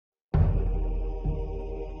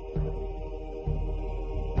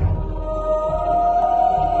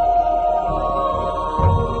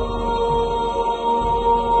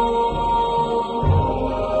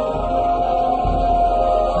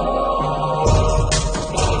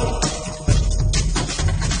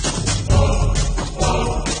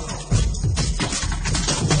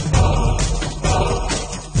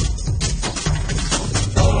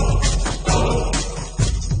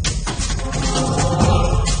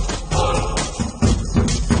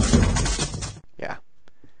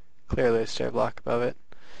Clearly a stair block above it.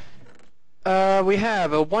 We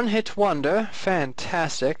have a one-hit wonder.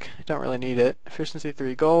 Fantastic. Don't really need it. Efficiency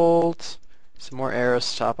 3 gold, some more arrows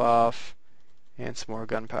to top off, and some more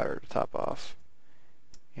gunpowder to top off.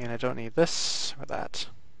 And I don't need this or that.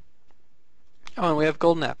 Oh, and we have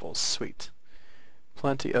golden apples. Sweet.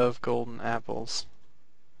 Plenty of golden apples.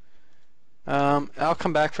 I'll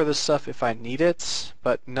come back for this stuff if I need it,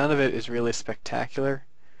 but none of it is really spectacular.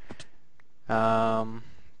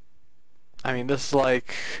 I mean, this is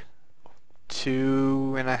like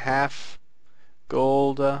 2.5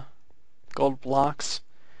 gold blocks.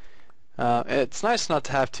 It's nice not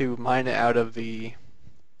to have to mine it out of the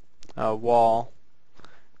wall,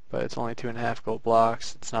 but it's only 2.5 gold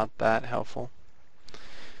blocks. It's not that helpful.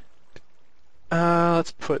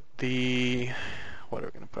 Let's put the... what are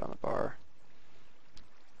we going to put on the bar?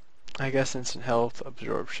 I guess instant health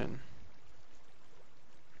absorption.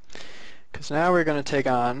 Because now we're going to take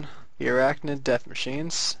on the arachnid death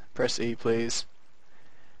machines. Press E, please.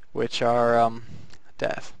 Which are,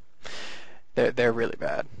 death. They're really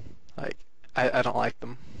bad. Like, I don't like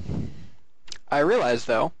them. I realize,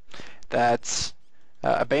 though, that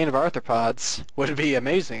a Bane of Arthropods would be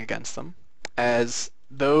amazing against them, as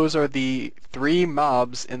those are the 3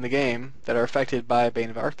 mobs in the game that are affected by Bane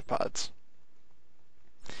of Arthropods.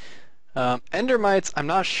 Endermites, I'm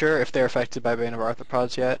not sure if they're affected by Bane of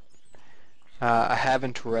Arthropods yet. I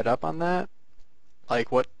haven't read up on that,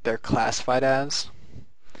 like what they're classified as.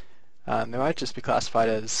 They might just be classified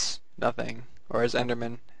as nothing, or as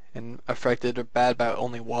Endermen, and affected or bad by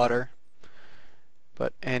only water.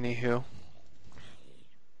 But anywho,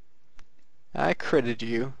 I critted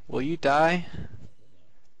you. Will you die?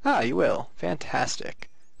 Ah, you will. Fantastic.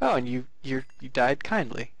 Oh, and you died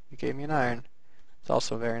kindly. You gave me an iron. It's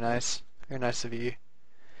also very nice. Very nice of you.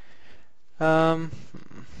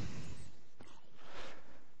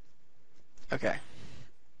 Okay.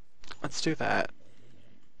 Let's do that.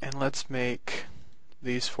 And let's make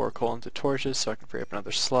these 4 coal into torches so I can free up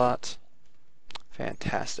another slot.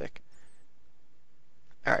 Fantastic.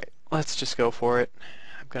 Alright, let's just go for it.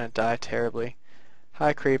 I'm gonna die terribly.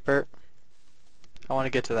 Hi, creeper. I want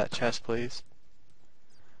to get to that chest, please.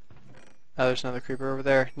 Oh, there's another creeper over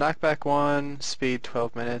there. Knockback 1, speed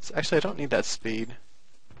 12 minutes. Actually, I don't need that speed,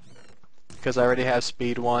 because I already have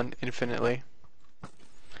speed 1 infinitely.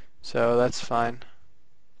 So that's fine.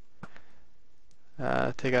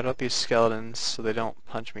 Take out all these skeletons so they don't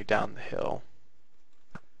punch me down the hill.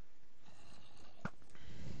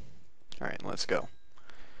 Alright, let's go.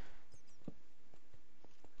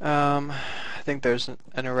 I think there's an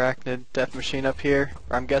arachnid death machine up here.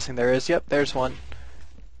 Or I'm guessing there is. Yep, there's one.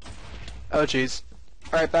 Oh jeez.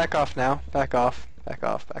 Alright, back off now. Back off. Back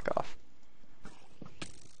off. Back off.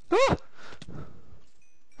 Ah!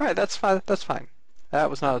 Alright, that's fine. That's fine. That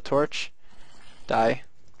was not a torch. Die.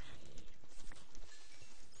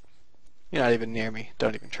 You're not even near me.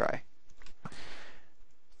 Don't even try.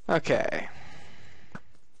 Okay.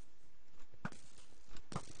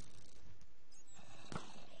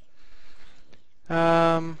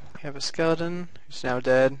 We have a skeleton who's now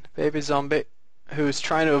dead. Baby zombie who's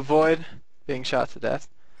trying to avoid being shot to death.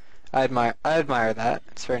 I admire that.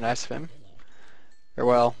 It's very nice of him. Or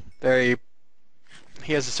well, he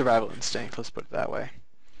has a survival instinct, let's put it that way.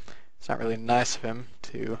 It's not really nice of him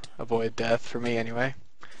to avoid death, for me anyway.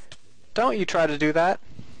 Don't you try to do that.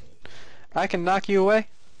 I can knock you away.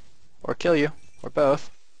 Or kill you. Or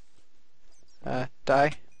both.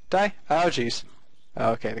 Die. Die. Oh jeez.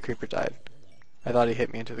 Oh, okay, the creeper died. I thought he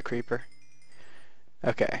hit me into the creeper.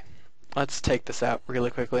 Okay. Let's take this out really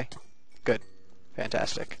quickly. Good.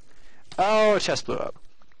 Fantastic. Oh, a chest blew up.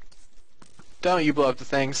 Don't you blow up the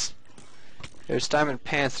things. There's diamond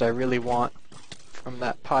pants that I really want from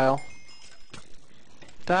that pile.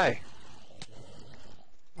 Die.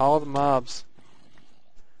 All the mobs.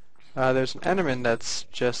 There's an enderman that's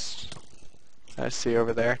just... I see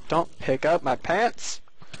over there. Don't pick up my pants!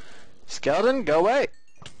 Skeleton, go away!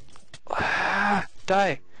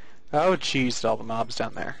 Die! Oh jeez, all the mobs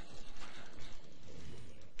down there.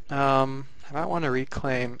 I might want to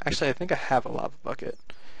reclaim... Actually, I think I have a lava bucket.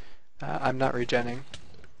 I'm not regenning.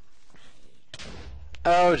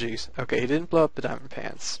 Oh jeez. Okay, he didn't blow up the diamond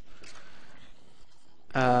pants.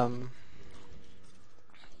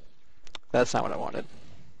 That's not what I wanted.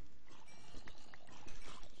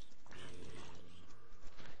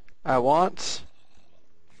 I want...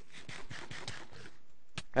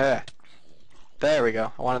 There we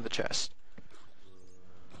go. I wanted the chest.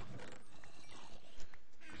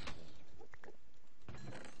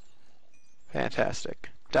 Fantastic.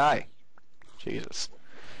 Die. Jesus.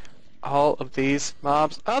 All of these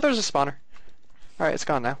mobs... Oh, there's a spawner. Alright, it's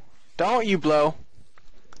gone now. Don't you blow.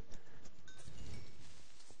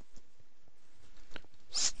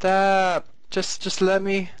 Stop. Just let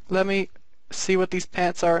me see what these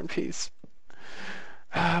pants are in peace.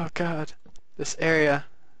 Oh god. This area.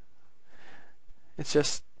 It's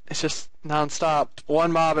just non-stop.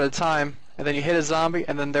 One mob at a time. And then you hit a zombie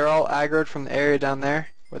and then they're all aggroed from the area down there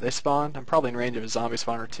where they spawned. I'm probably in range of a zombie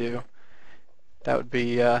spawner too. That would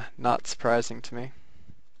be not surprising to me.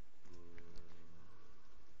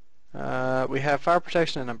 We have fire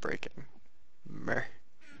protection and unbreaking. Meh.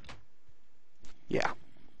 Yeah.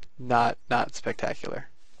 Not spectacular.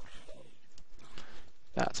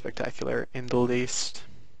 Not spectacular in the least.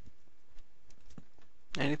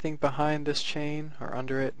 Anything behind this chain or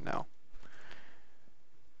under it? No.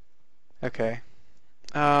 Okay.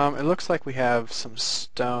 It looks like we have some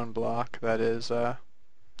stone block that is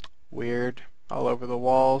weird all over the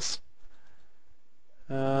walls.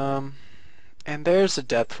 And there's a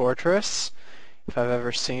death fortress, if I've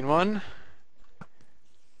ever seen one.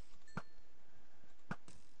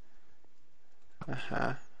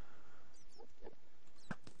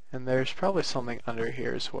 And there's probably something under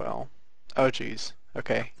here as well. Oh jeez.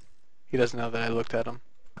 Okay. He doesn't know that I looked at him.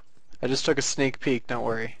 I just took a sneak peek, don't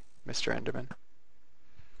worry, Mr. Enderman.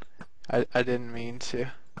 I didn't mean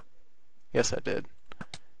to. Yes, I did.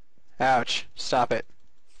 Ouch. Stop it.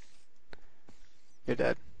 You're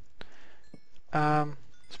dead.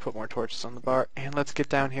 Let's put more torches on the bar, and let's get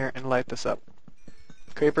down here and light this up.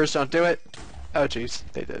 Creepers, don't do it! Oh jeez,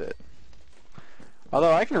 they did it.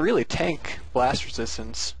 Although I can really tank blast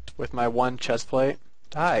resistance with my one chest plate.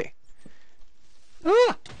 Die!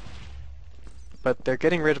 Ah! But they're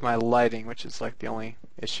getting rid of my lighting, which is like the only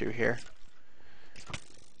issue here.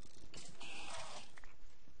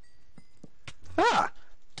 Ah!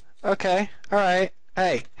 Okay, alright.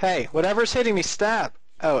 Hey, whatever's hitting me, stab!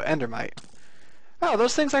 Oh, endermite. Oh,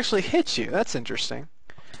 those things actually hit you. That's interesting.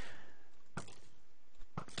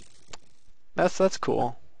 That's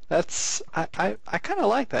cool. I kind of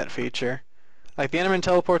like that feature. Like the Enderman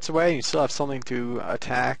teleports away, and you still have something to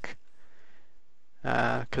attack.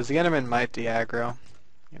 Because the Enderman might de-aggro,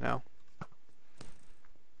 you know.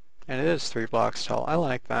 And it is 3 blocks tall. I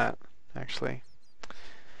like that, actually.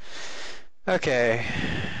 Okay.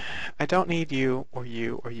 I don't need you, or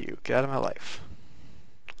you, or you. Get out of my life.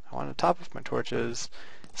 I want to top off my torches.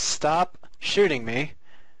 Stop shooting me.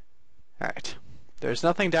 Alright. There's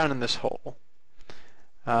nothing down in this hole.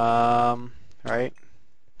 Right?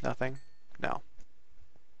 Nothing? No.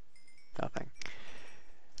 Nothing.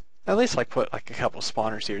 At least like put like a couple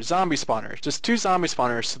spawners here. Zombie spawners. Just 2 zombie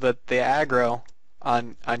spawners so that they aggro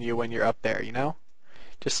on you when you're up there, you know?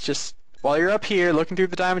 Just while you're up here looking through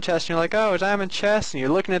the diamond chest and you're like, oh, a diamond chest, and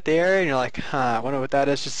you're looking at the area and you're like, huh, I wonder what that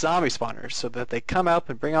is. Just zombie spawners so that they come up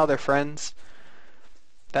and bring all their friends.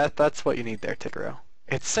 That's what you need there, Tikaro.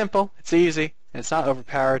 It's simple, it's easy, and it's not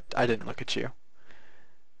overpowered. I didn't look at you.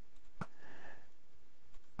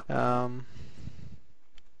 Yeah.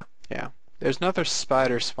 There's another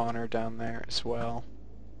spider spawner down there as well.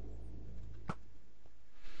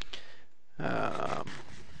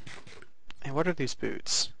 And what are these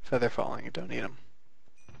boots? Feather falling, I don't need them.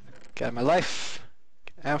 Get out of my life!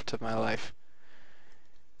 Get out of my life.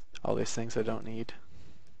 All these things I don't need.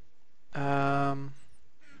 Yeah.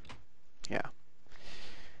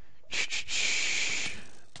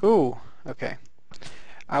 Ooh, okay.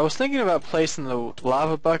 I was thinking about placing the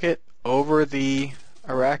lava bucket over the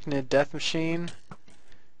arachnid death machine,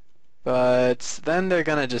 but then they're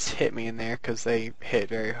gonna just hit me in there because they hit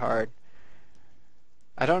very hard.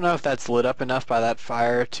 I don't know if that's lit up enough by that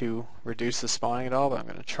fire to reduce the spawning at all, but I'm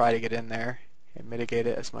gonna try to get in there and mitigate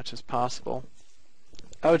it as much as possible.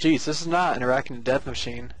 Oh geez, this is not an arachnid death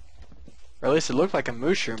machine. Or at least it looked like a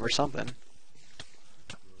mushroom or something.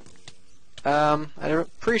 I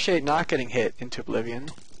appreciate not getting hit into oblivion,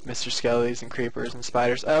 Mr. Skellies and creepers and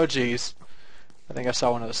spiders. Oh jeez. I think I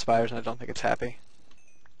saw one of the spiders and I don't think it's happy.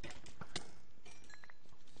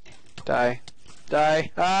 Die.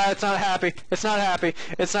 Die. Ah, it's not happy. It's not happy.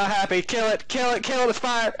 It's not happy. Kill it. Kill it. Kill it with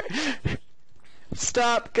fire.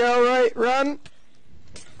 Stop. Go right. Run.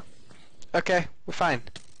 Okay. We're fine.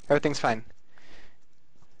 Everything's fine.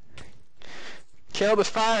 Kill with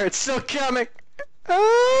fire. It's still coming.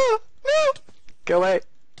 Ah, no. Go away.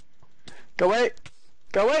 Go away.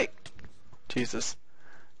 Go away. Jesus.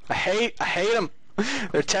 I hate them.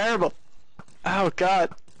 They're terrible. Oh god.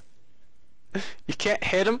 You can't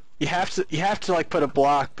hit them. You have to like put a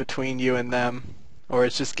block between you and them, or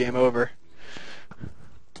it's just game over.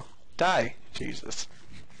 Die. Jesus.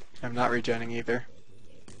 I'm not regenning either.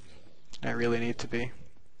 I really need to be.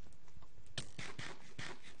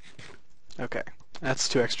 Okay. That's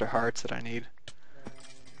 2 extra hearts that I need.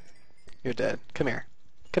 You're dead. Come here.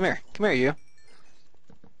 Come here. Come here, you.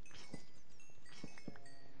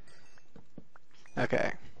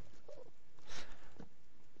 Okay.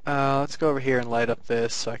 Let's go over here and light up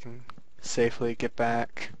this so I can safely get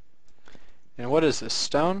back. And what is this,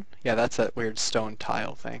 stone? Yeah, that's that weird stone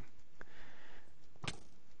tile thing.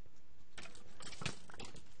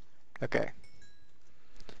 Okay.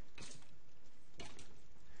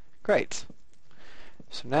 Great.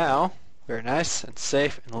 So now, we're nice and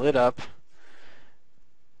safe and lit up.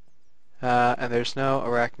 And there's no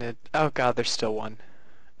arachnid. Oh god, there's still one.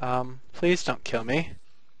 Please don't kill me.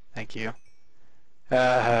 Thank you.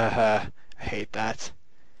 I hate that.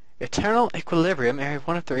 Eternal equilibrium, area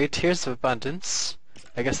 1 of 3, tears of abundance.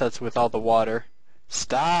 I guess that's with all the water.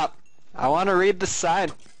 Stop! I want to read the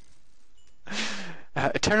sign.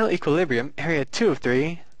 Eternal equilibrium, area 2 of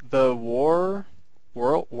 3, the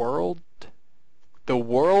the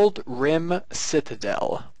World Rim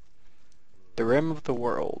Citadel. The Rim of the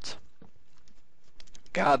World.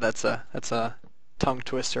 God, that's a tongue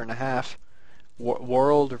twister and a half.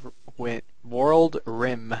 World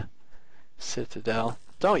Rim Citadel.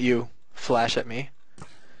 Don't you flash at me.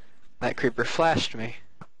 That creeper flashed me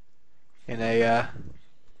in an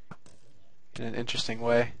interesting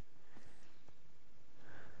way.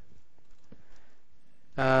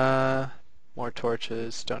 More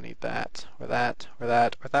torches. Don't need that. Or that. Or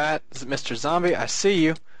that. Or that. Is it Mr. Zombie? I see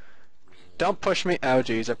you. Don't push me. Oh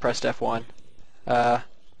geez, I pressed F1. There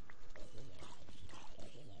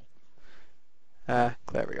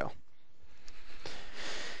we go.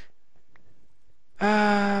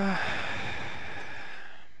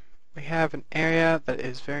 We have an area that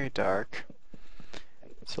is very dark.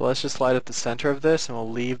 So let's just light up the center of this and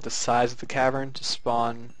we'll leave the sides of the cavern to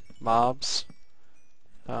spawn mobs.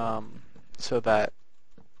 So that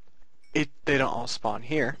they don't all spawn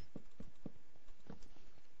here.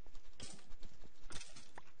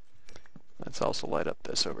 Let's also light up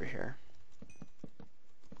this over here.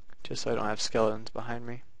 Just so I don't have skeletons behind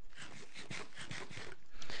me.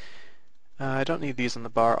 I don't need these on the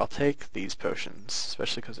bar. I'll take these potions,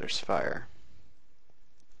 especially because there's fire.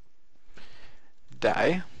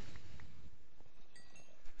 Die.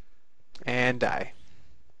 And die.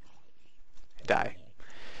 Die.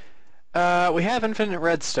 We have infinite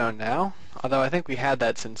redstone now, although I think we had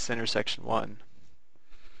that since intersection 1.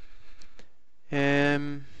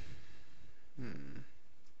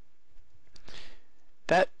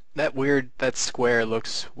 That square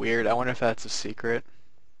looks weird. I wonder if that's a secret.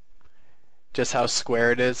 Just how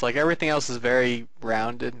square it is. Like everything else is very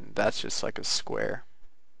rounded, and that's just like a square.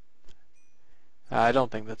 I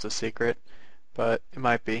don't think that's a secret, but it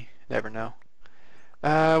might be. Never know.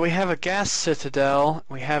 We have a gas citadel.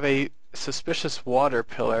 We have a suspicious water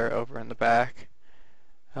pillar over in the back.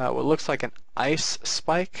 What looks like an ice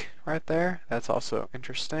spike right there. That's also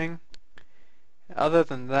interesting. Other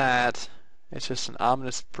than that, it's just an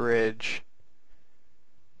ominous bridge.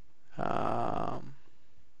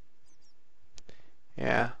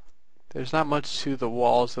 Yeah, there's not much to the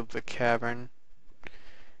walls of the cavern.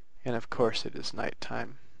 And of course it is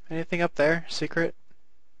nighttime. Anything up there? Secret?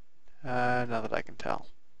 Not that I can tell.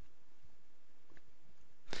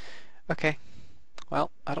 Okay.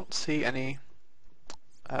 Well, I don't see any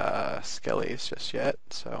skellies just yet,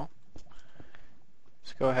 so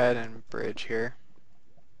let's go ahead and bridge here.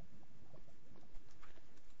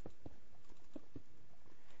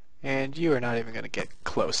 And you are not even going to get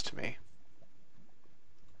close to me.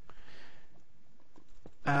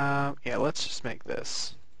 Yeah, let's just make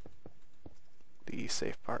this the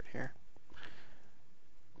safe part here.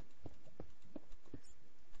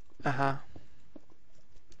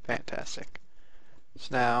 Fantastic. So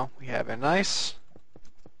now we have a nice,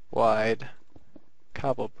 wide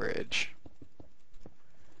cobble bridge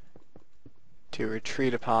to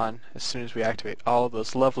retreat upon as soon as we activate all of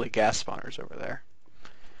those lovely gas spawners over there.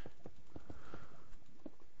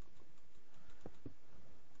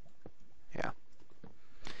 Yeah.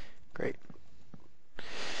 Great.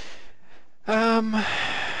 How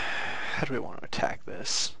do we want to attack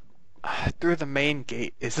this? Through the main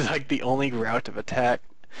gate is like the only route of attack.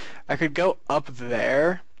 I could go up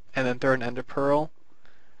there and then throw an ender pearl.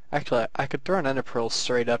 Actually, I could throw an ender pearl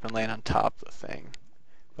straight up and land on top of the thing.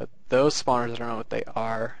 But those spawners, I don't know what they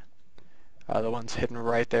are. The ones hidden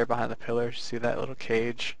right there behind the pillars. See that little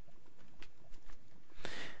cage?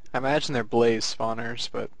 I imagine they're blaze spawners,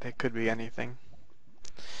 but they could be anything.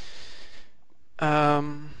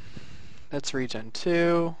 That's regen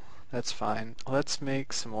 2. That's fine. Let's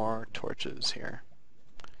make some more torches here.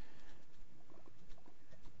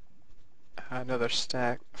 Another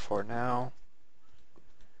stack for now.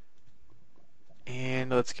 And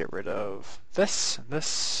let's get rid of this and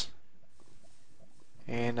this.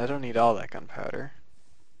 And I don't need all that gunpowder.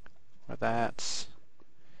 Or that.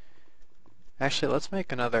 Actually, let's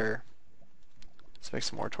make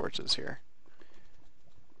some more torches here.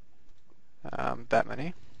 That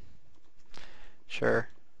many. Sure.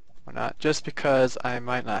 Why not? Just because I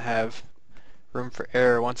might not have room for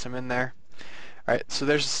error once I'm in there. Alright, so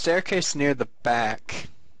there's a staircase near the back.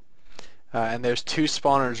 And there's 2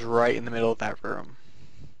 spawners right in the middle of that room.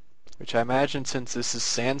 Which I imagine, since this is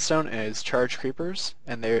sandstone, is charged creepers.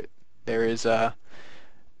 And there is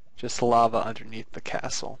just lava underneath the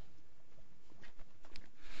castle.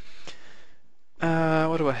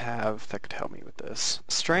 What do I have that could help me with this?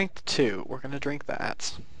 Strength 2. We're going to drink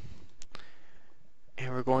that.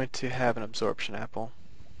 And we're going to have an absorption apple.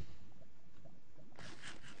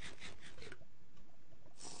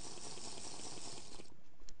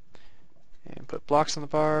 And put blocks on the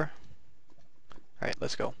bar. Alright,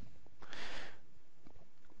 let's go.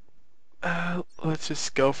 Let's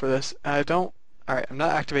just go for this. Alright, I'm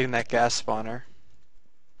not activating that gas spawner.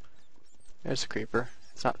 There's a creeper.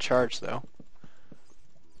 It's not charged though.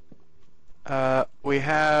 We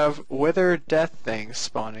have wither death things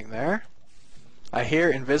spawning there. I hear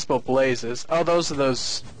invisible blazes. Oh, those are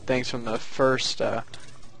those things from the first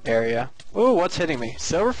area. Ooh, what's hitting me?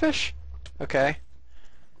 Silverfish? Okay.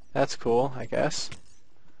 That's cool, I guess.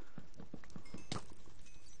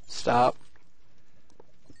 Stop.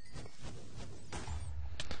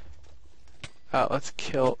 Oh, let's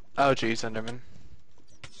kill... Oh, geez, Enderman.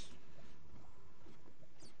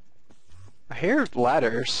 I hear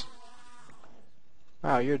ladders.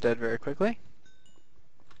 Wow, you're dead very quickly.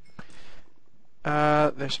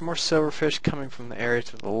 There's more silverfish coming from the area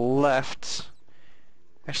to the left.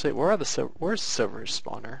 Actually, where's the silverfish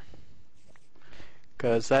spawner?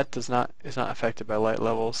 Because that is not affected by light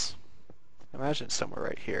levels. I imagine it's somewhere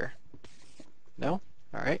right here. No?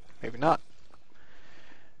 Alright, maybe not.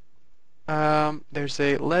 There's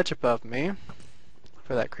a ledge above me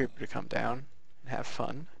for that creeper to come down and have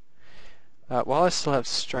fun. While I still have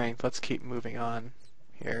strength, let's keep moving on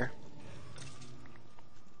here.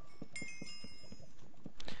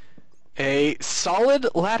 A solid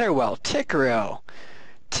ladder well. Tikaro!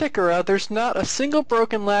 Tikaro, there's not a single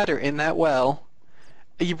broken ladder in that well.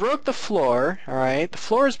 You broke the floor, alright? The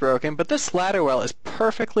floor is broken, but this ladder well is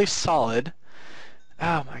perfectly solid.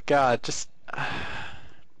 Oh my god, just...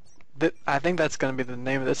 I think that's going to be the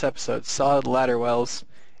name of this episode, Solid Ladder Wells.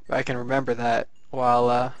 If I can remember that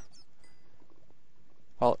while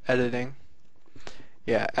editing.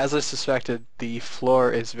 Yeah, as I suspected, the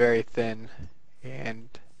floor is very thin and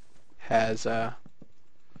has lava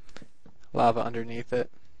underneath it.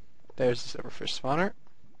 There's the silverfish spawner.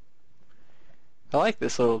 I like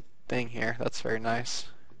this little thing here. That's very nice.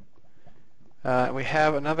 We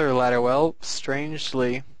have another ladder well,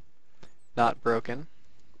 strangely not broken.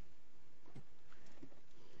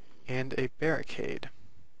 And a barricade.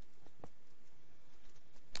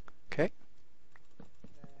 Okay.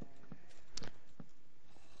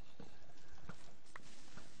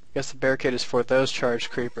 Guess the barricade is for those charged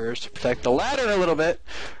creepers to protect the ladder a little bit.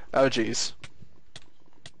 Oh geez.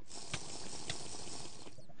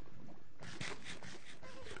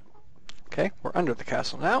 Okay, we're under the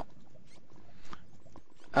castle now.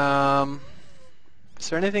 Is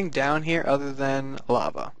there anything down here other than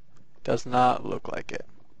lava? Does not look like it.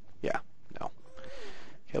 Yeah, no.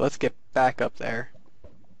 Okay, let's get back up there.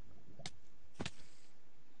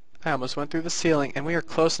 I almost went through the ceiling, and we are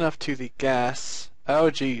close enough to the gas.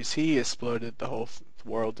 Oh geez, he exploded the whole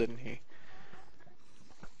world, didn't he?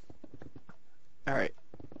 Alright.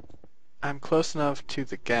 I'm close enough to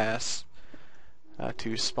the gas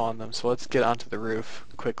to spawn them, so let's get onto the roof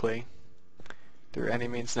quickly through any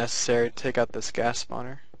means necessary to take out this gas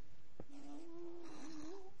spawner.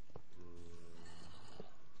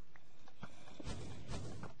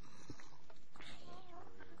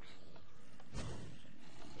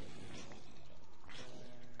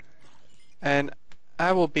 And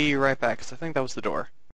I will be right back, because I think that was the door.